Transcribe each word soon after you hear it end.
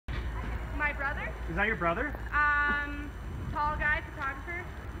Is that your brother? Tall guy, photographer.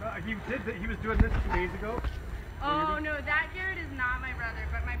 He was doing this 2 days ago. Oh no, that Garrett is not my brother,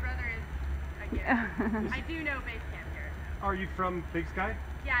 but my brother is a Garrett. I do know base camp Garrett. Are you from Big Sky?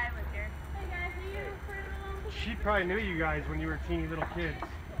 Yeah, I live here. Hey guys, are you for a little... She probably knew you guys when you were teeny little kids.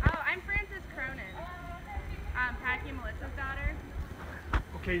 Oh, I'm Frances Cronin. Patty and Melissa's daughter.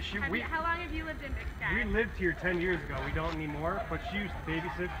 Okay, how long have you lived in Big Sky? We lived here 10 years ago. We don't anymore, but she used to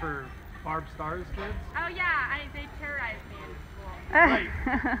babysit for Barb Starr's kids. Oh yeah, they terrorized me in school.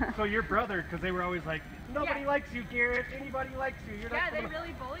 Right. So your brother, because they were always like, nobody likes you, Garrett. Anybody likes you. You're not they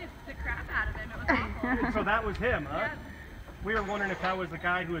really bullied the crap out of him. It was awful. So that was him, huh? Yeah. We were wondering if that was the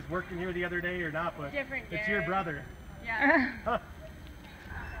guy who was working here the other day or not, but different it's your brother. Yeah. Huh.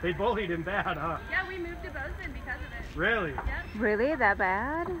 They bullied him bad, huh? Yeah, we moved to Bozeman because of it. Really? Yep. Really? That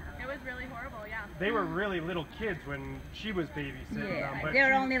bad? It was really horrible, yeah. They were really little kids when she was babysitting them. But they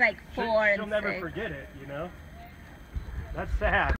were only like 4 and 6. She'll never forget it, you know? That's sad.